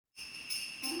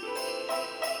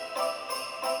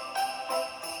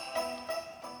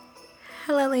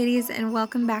Hello, ladies, and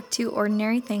welcome back to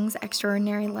Ordinary Things,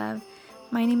 Extraordinary Love.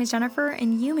 My name is Jennifer,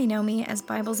 and you may know me as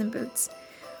Bibles and Boots.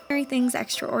 Ordinary Things,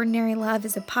 Extraordinary Love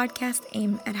is a podcast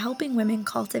aimed at helping women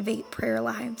cultivate prayer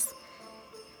lives.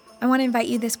 I want to invite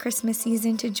you this Christmas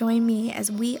season to join me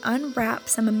as we unwrap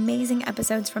some amazing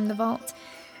episodes from the vault.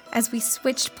 As we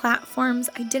switched platforms,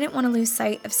 I didn't want to lose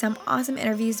sight of some awesome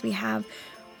interviews we have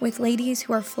with ladies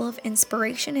who are full of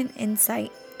inspiration and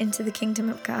insight into the kingdom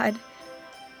of God.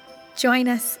 Join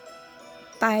us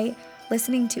by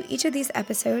listening to each of these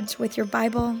episodes with your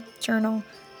Bible, journal,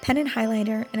 pen and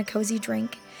highlighter, and a cozy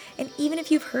drink. And even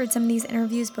if you've heard some of these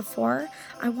interviews before,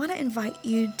 I want to invite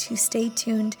you to stay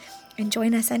tuned and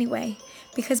join us anyway,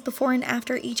 because before and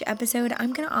after each episode,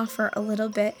 I'm going to offer a little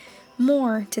bit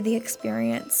more to the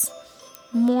experience,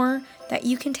 more that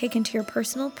you can take into your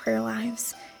personal prayer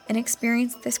lives and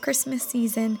experience this Christmas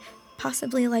season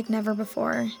possibly like never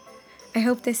before. I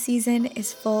hope this season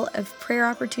is full of prayer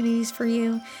opportunities for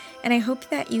you, and I hope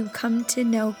that you come to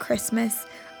know Christmas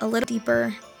a little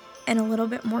deeper and a little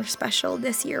bit more special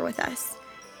this year with us.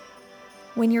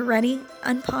 When you're ready,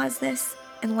 unpause this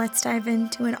and let's dive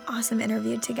into an awesome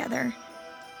interview together.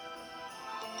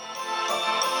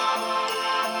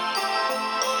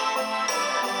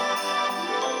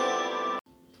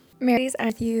 Mary's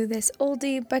with you this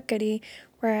oldie but goodie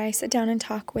where I sit down and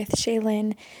talk with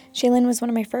Shaylin. Shaylin was one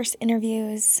of my first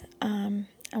interviews,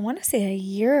 I want to say a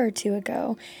year or two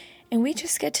ago, and we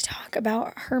just get to talk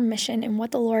about her mission and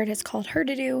what the Lord has called her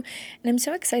to do, and I'm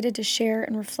so excited to share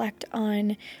and reflect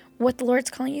on what the Lord's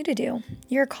calling you to do.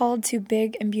 You're called to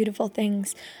big and beautiful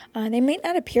things. They may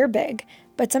not appear big,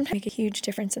 but sometimes make a huge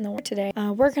difference in the world today.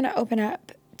 We're going to open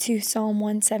up to Psalm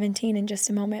 117 in just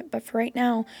a moment, but for right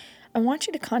now, I want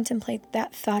you to contemplate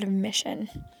that thought of mission.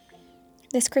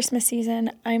 This Christmas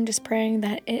season, I'm just praying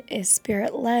that it is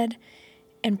Spirit-led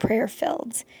and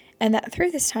prayer-filled, and that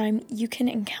through this time, you can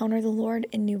encounter the Lord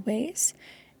in new ways,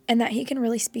 and that He can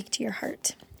really speak to your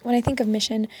heart. When I think of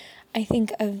mission, I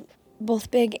think of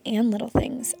both big and little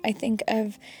things. I think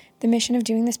of the mission of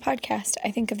doing this podcast.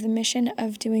 I think of the mission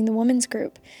of doing the women's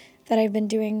group that I've been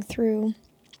doing through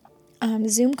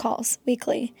Zoom calls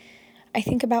weekly. I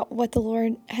think about what the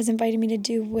Lord has invited me to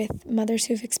do with mothers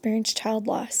who've experienced child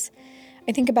loss.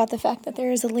 I think about the fact that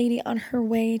there is a lady on her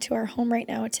way to our home right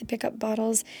now to pick up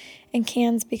bottles and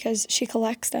cans because she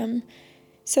collects them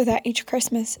so that each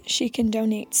Christmas she can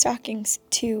donate stockings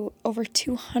to over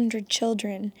 200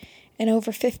 children and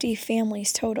over 50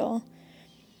 families total.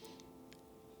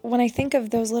 When I think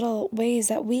of those little ways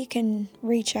that we can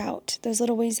reach out, those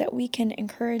little ways that we can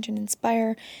encourage and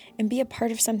inspire and be a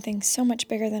part of something so much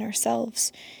bigger than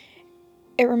ourselves,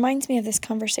 it reminds me of this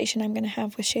conversation I'm going to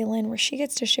have with Shaylin, where she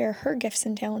gets to share her gifts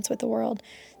and talents with the world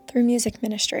through music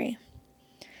ministry.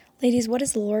 Ladies, what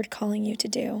is the Lord calling you to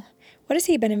do? What has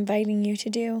He been inviting you to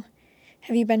do?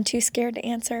 Have you been too scared to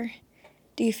answer?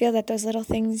 Do you feel that those little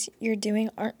things you're doing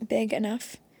aren't big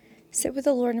enough? Sit with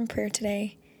the Lord in prayer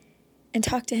today and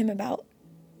talk to Him about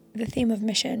the theme of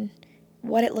mission,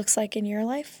 what it looks like in your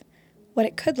life, what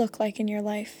it could look like in your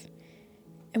life,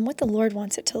 and what the Lord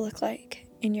wants it to look like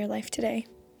in your life today.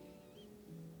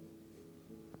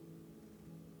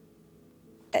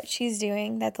 That she's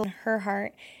doing, that's in her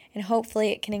heart, and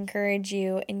hopefully it can encourage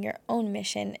you in your own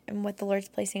mission and what the Lord's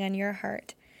placing on your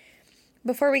heart.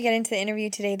 Before we get into the interview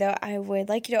today, though, I would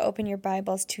like you to open your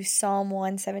Bibles to Psalm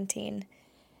 117.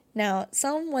 Now,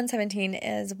 Psalm 117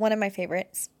 is one of my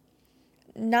favorites,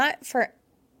 not for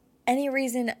any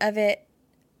reason of it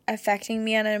affecting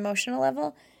me on an emotional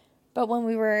level, but when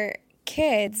we were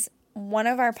kids, one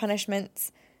of our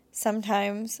punishments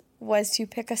sometimes was to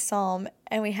pick a psalm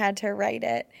and we had to write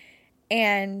it,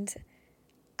 and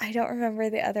I don't remember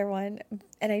the other one,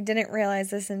 and I didn't realize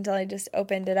this until I just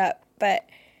opened it up, but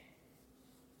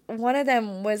one of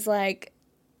them was like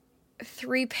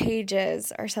 3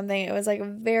 pages or something. It was like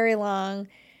very long.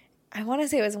 I want to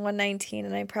say it was 119,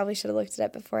 and I probably should have looked it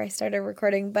up before I started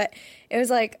recording, but it was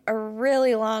like a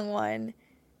really long one,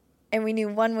 and we knew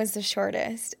one was the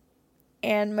shortest,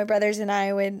 and my brothers and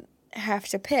I would have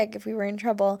to pick if we were in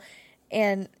trouble,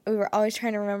 and we were always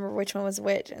trying to remember which one was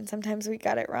which, and sometimes we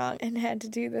got it wrong and had to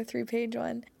do the 3-page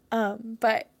one.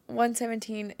 But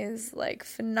 117 is like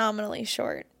phenomenally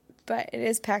short, but it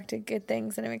is packed with good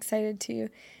things, and I'm excited to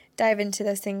dive into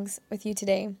those things with you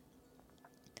today.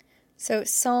 So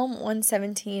Psalm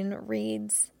 117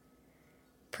 reads,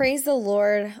 "Praise the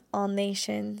Lord, all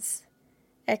nations.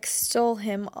 Extol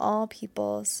Him, all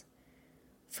peoples.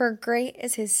 For great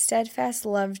is His steadfast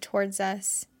love towards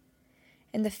us,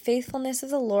 and the faithfulness of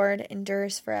the Lord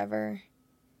endures forever.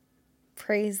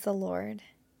 Praise the Lord."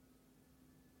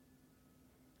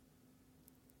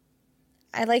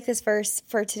 I like this verse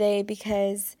for today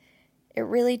because it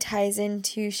really ties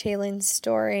into Shaylin's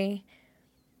story.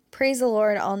 Praise the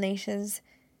Lord, all nations.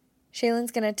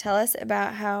 Shaylin's going to tell us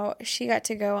about how she got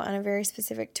to go on a very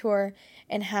specific tour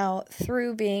and how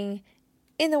through being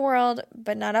in the world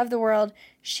but not of the world,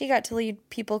 she got to lead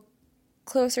people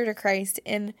closer to Christ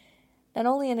in not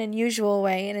only an unusual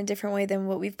way, in a different way than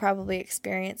what we've probably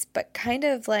experienced, but kind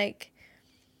of like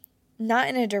not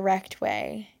in a direct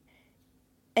way.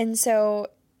 And so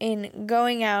in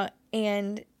going out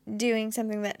and doing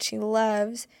something that she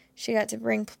loves, she got to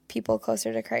bring people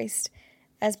closer to Christ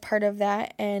as part of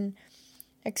that and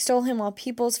extol him all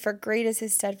peoples, for great is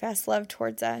his steadfast love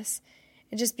towards us.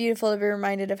 It's just beautiful to be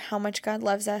reminded of how much God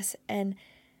loves us and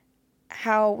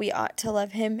how we ought to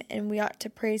love him and we ought to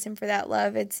praise him for that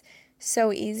love. It's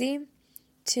so easy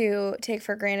to take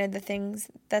for granted the things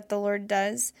that the Lord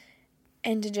does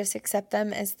and to just accept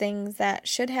them as things that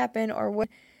should happen or would,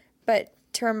 but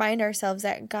to remind ourselves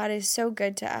that God is so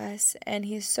good to us and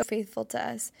he's so faithful to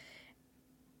us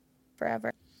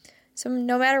forever. So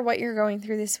no matter what you're going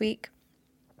through this week,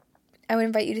 I would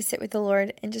invite you to sit with the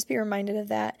Lord and just be reminded of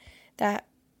that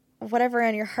whatever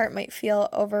on your heart might feel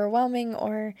overwhelming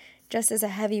or just as a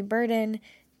heavy burden,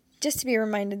 just to be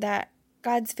reminded that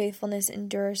God's faithfulness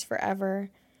endures forever.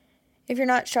 If you're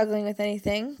not struggling with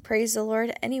anything, praise the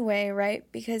Lord anyway, right?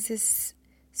 Because his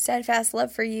steadfast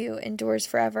love for you endures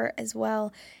forever as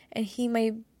well. And he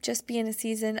may just be in a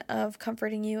season of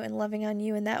comforting you and loving on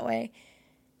you in that way.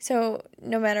 So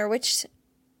no matter which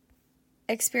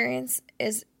experience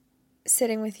is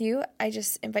sitting with you, I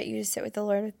just invite you to sit with the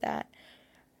Lord with that.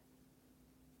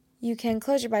 You can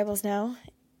close your Bibles now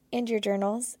and your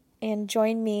journals and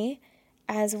join me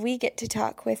as we get to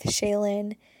talk with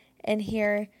Shaylin and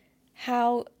hear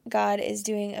how God is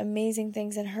doing amazing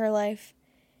things in her life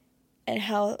and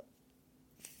how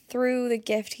through the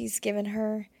gift he's given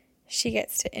her, she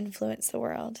gets to influence the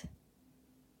world.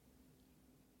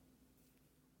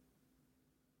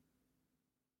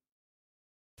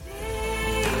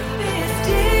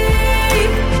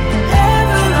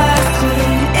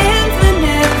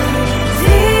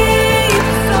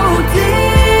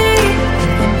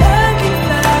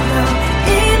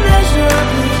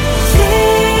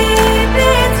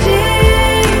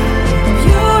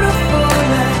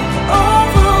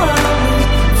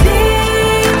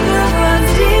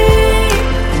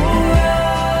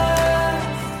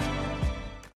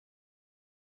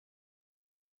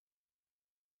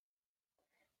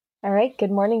 All right. Good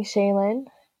morning, Shaylin.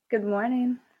 Good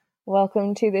morning.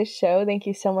 Welcome to this show. Thank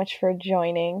you so much for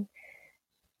joining.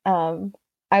 I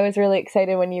was really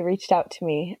excited when you reached out to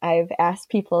me. I've asked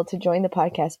people to join the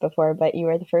podcast before, but you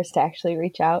were the first to actually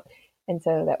reach out. And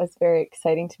so that was very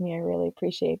exciting to me. I really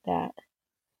appreciate that.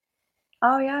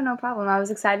 Oh, yeah, no problem. I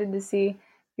was excited to see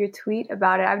your tweet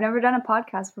about it. I've never done a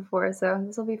podcast before, so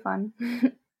this will be fun.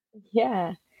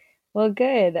 Yeah. Well,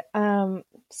 good.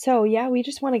 So yeah, we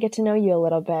just want to get to know you a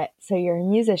little bit. So you're a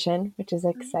musician, which is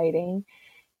exciting.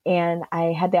 And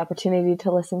I had the opportunity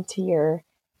to listen to your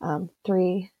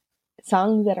 3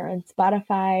 songs that are on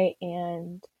Spotify,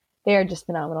 and they are just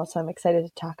phenomenal. So I'm excited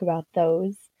to talk about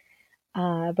those.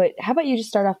 But how about you just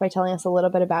start off by telling us a little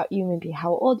bit about you, maybe how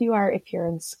old you are, if you're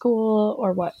in school,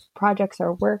 or what projects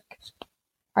or work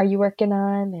are you working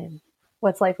on, and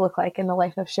what's life look like in the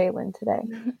life of Shaylin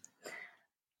today?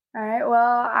 All right,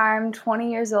 well, I'm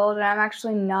 20 years old, and I'm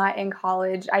actually not in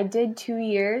college. I did 2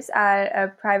 years at a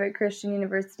private Christian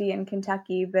university in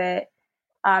Kentucky, but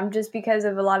just because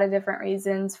of a lot of different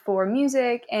reasons for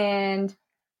music and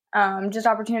just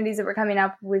opportunities that were coming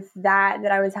up with that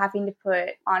I was having to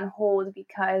put on hold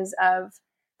because of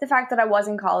the fact that I was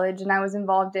in college and I was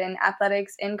involved in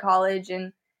athletics in college,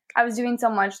 and I was doing so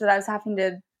much that I was having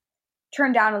to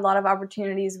turn down a lot of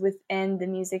opportunities within the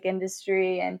music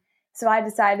industry. And so I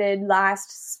decided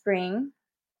last spring,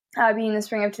 being the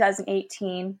spring of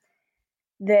 2018,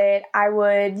 that I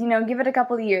would, give it a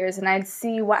couple of years and I'd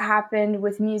see what happened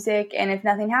with music. And if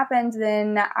nothing happened,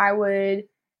 then I would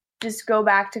just go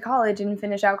back to college and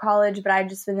finish out college. But I'd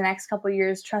just spend the next couple of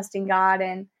years trusting God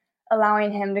and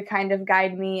allowing him to kind of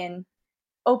guide me and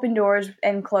open doors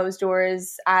and close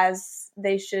doors as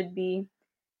they should be.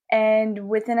 And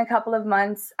within a couple of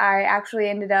months, I actually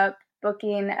ended up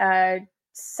booking a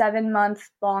 7-month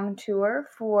long tour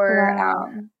for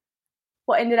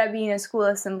what ended up being a school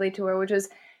assembly tour, which was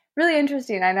really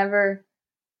interesting. I never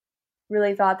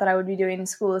really thought that I would be doing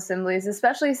school assemblies,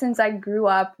 especially since I grew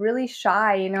up really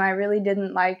shy. I really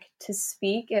didn't like to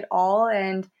speak at all.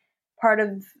 And part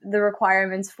of the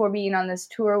requirements for being on this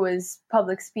tour was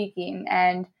public speaking.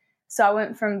 And so I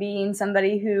went from being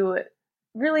somebody who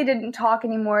really didn't talk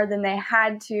any more than they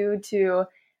had to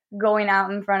going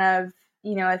out in front of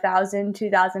 1,000,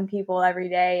 2,000 people every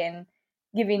day and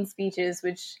giving speeches,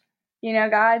 which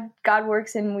God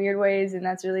works in weird ways, and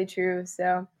that's really true.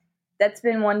 So that's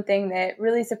been one thing that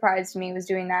really surprised me, was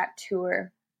doing that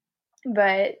tour.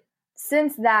 But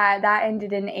since that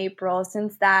ended in April,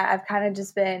 since that I've kind of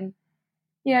just been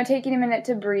taking a minute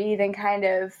to breathe and kind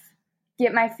of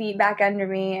get my feet back under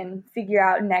me and figure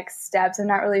out next steps. I'm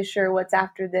not really sure what's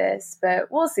after this,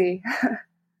 but we'll see.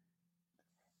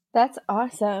 That's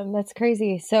awesome. That's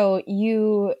crazy. So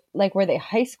were they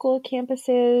high school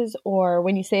campuses, or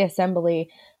when you say assembly,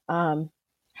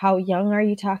 how young are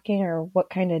you talking, or what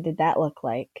kind of did that look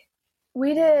like?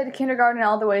 We did kindergarten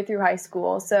all the way through high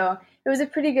school, so it was a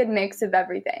pretty good mix of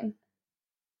everything.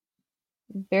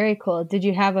 Very cool. Did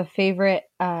you have a favorite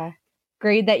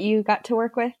grade that you got to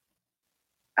work with?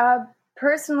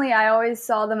 Personally, I always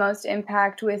saw the most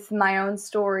impact with my own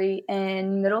story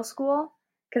in middle school,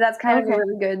 because that's kind of a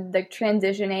really good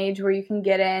transition age where you can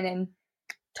get in and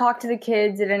talk to the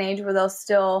kids at an age where they'll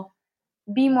still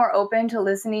be more open to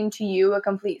listening to you, a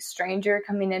complete stranger,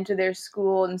 coming into their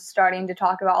school and starting to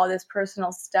talk about all this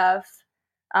personal stuff.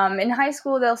 In high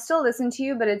school, they'll still listen to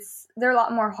you, but they're a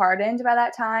lot more hardened by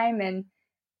that time, and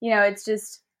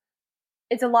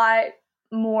it's a lot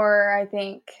more, I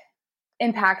think,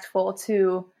 impactful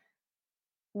to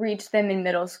reach them in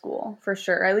middle school, for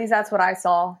sure. At least that's what I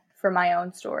saw for my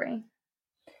own story.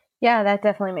 Yeah, that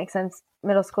definitely makes sense.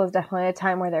 Middle school is definitely a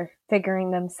time where they're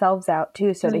figuring themselves out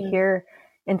too. So to hear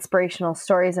inspirational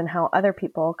stories and how other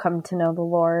people come to know the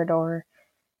Lord, or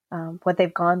what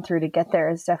they've gone through to get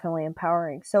there, is definitely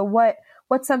empowering. So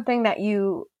what's something that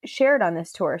you shared on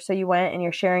this tour? So you went and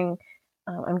you're sharing,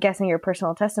 I'm guessing, your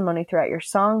personal testimony throughout your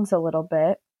songs a little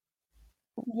bit.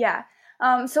 Yeah.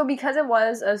 So because it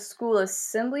was a school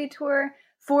assembly tour,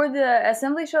 for the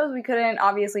assembly shows, we couldn't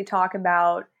obviously talk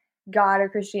about God or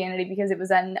Christianity because it was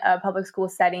in a public school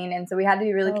setting, and so we had to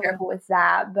be really careful with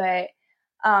that. But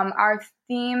our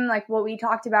theme, like what we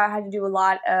talked about, had to do a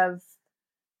lot of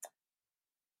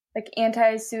like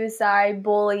anti-suicide,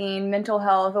 bullying, mental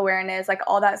health awareness, like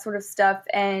all that sort of stuff.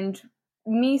 And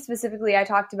me specifically, I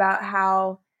talked about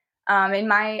how in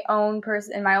my own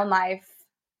life,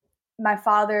 my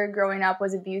father growing up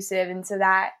was abusive, and so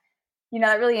that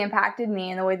that really impacted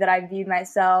me in the way that I viewed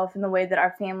myself and the way that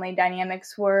our family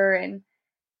dynamics were. And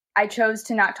I chose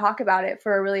to not talk about it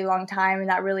for a really long time, and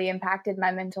that really impacted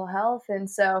my mental health. And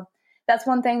so that's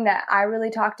one thing that I really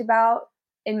talked about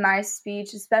in my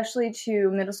speech, especially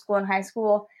to middle school and high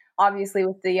school. Obviously,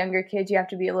 with the younger kids, you have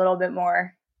to be a little bit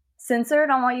more censored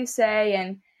on what you say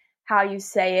and how you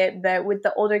say it. But with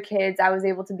the older kids, I was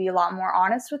able to be a lot more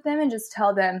honest with them and just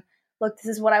tell them, look, this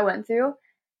is what I went through,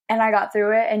 and I got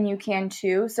through it, and you can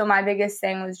too. So my biggest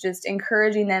thing was just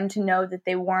encouraging them to know that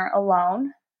they weren't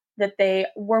alone, that they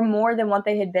were more than what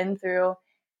they had been through,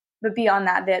 but beyond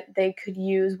that, that they could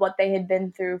use what they had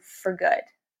been through for good.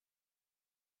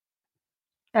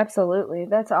 Absolutely.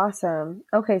 That's awesome.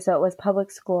 Okay, so it was public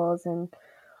schools. And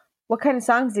what kind of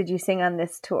songs did you sing on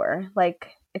this tour?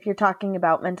 Like, if you're talking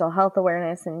about mental health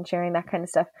awareness and sharing that kind of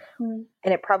stuff, and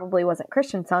it probably wasn't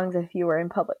Christian songs if you were in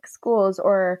public schools,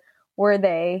 or were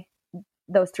they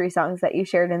those 3 songs that you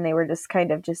shared and they were just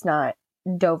kind of just not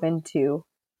dove into?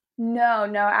 No,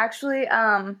 actually,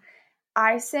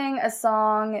 I sang a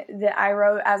song that I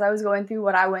wrote as I was going through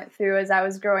what I went through as I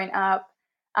was growing up.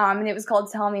 And it was called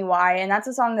Tell Me Why. And that's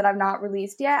a song that I've not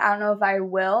released yet. I don't know if I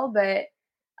will, but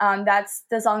that's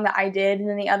the song that I did. And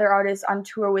then the other artists on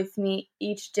tour with me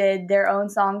each did their own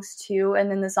songs too. And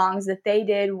then the songs that they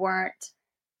did weren't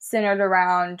centered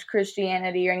around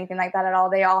Christianity or anything like that at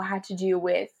all. They all had to do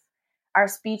with our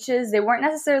speeches. They weren't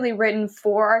necessarily written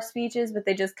for our speeches, but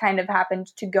they just kind of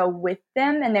happened to go with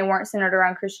them. And they weren't centered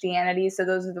around Christianity. So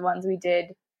those are the ones we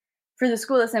did for the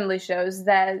school assembly shows.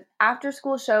 That after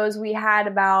school shows, we had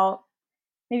about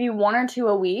maybe 1 or 2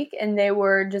 a week, and they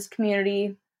were just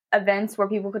community events where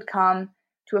people could come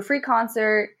to a free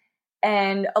concert.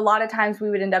 And a lot of times we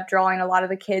would end up drawing a lot of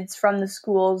the kids from the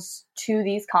schools to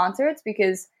these concerts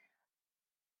because,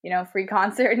 free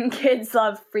concert, and kids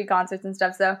love free concerts and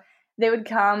stuff. So they would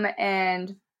come,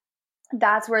 and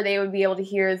that's where they would be able to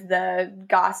hear the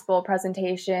gospel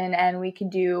presentation, and we could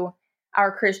do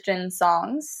our Christian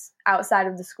songs outside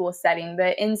of the school setting.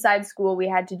 But inside school, we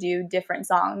had to do different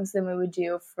songs than we would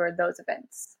do for those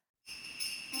events.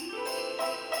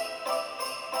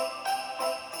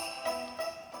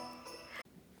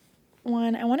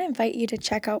 I want to invite you to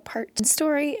check out part 2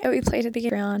 story that we played at the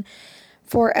beginning.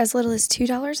 For as little as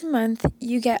 $2 a month,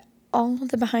 you get all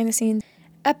the behind the scenes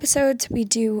episodes. We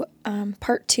do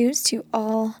part 2s to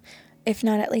all if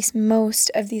not at least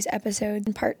most of these episodes.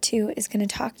 And part 2 is going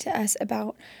to talk to us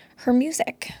about her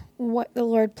music, what the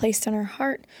Lord placed on her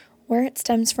heart, where it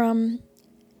stems from,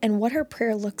 and what her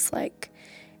prayer looks like.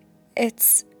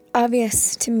 It's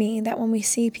obvious to me that when we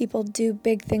see people do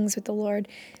big things with the Lord,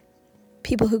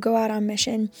 people who go out on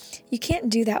mission, you can't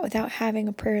do that without having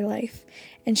a prayer life.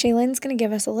 And Shaylin's going to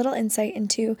give us a little insight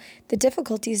into the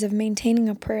difficulties of maintaining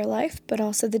a prayer life, but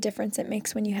also the difference it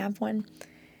makes when you have one.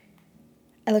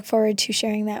 I look forward to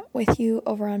sharing that with you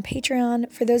over on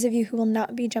Patreon. For those of you who will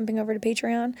not be jumping over to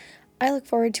Patreon, I look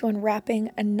forward to unwrapping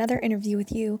another interview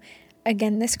with you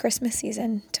again this Christmas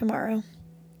season tomorrow.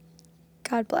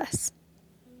 God bless.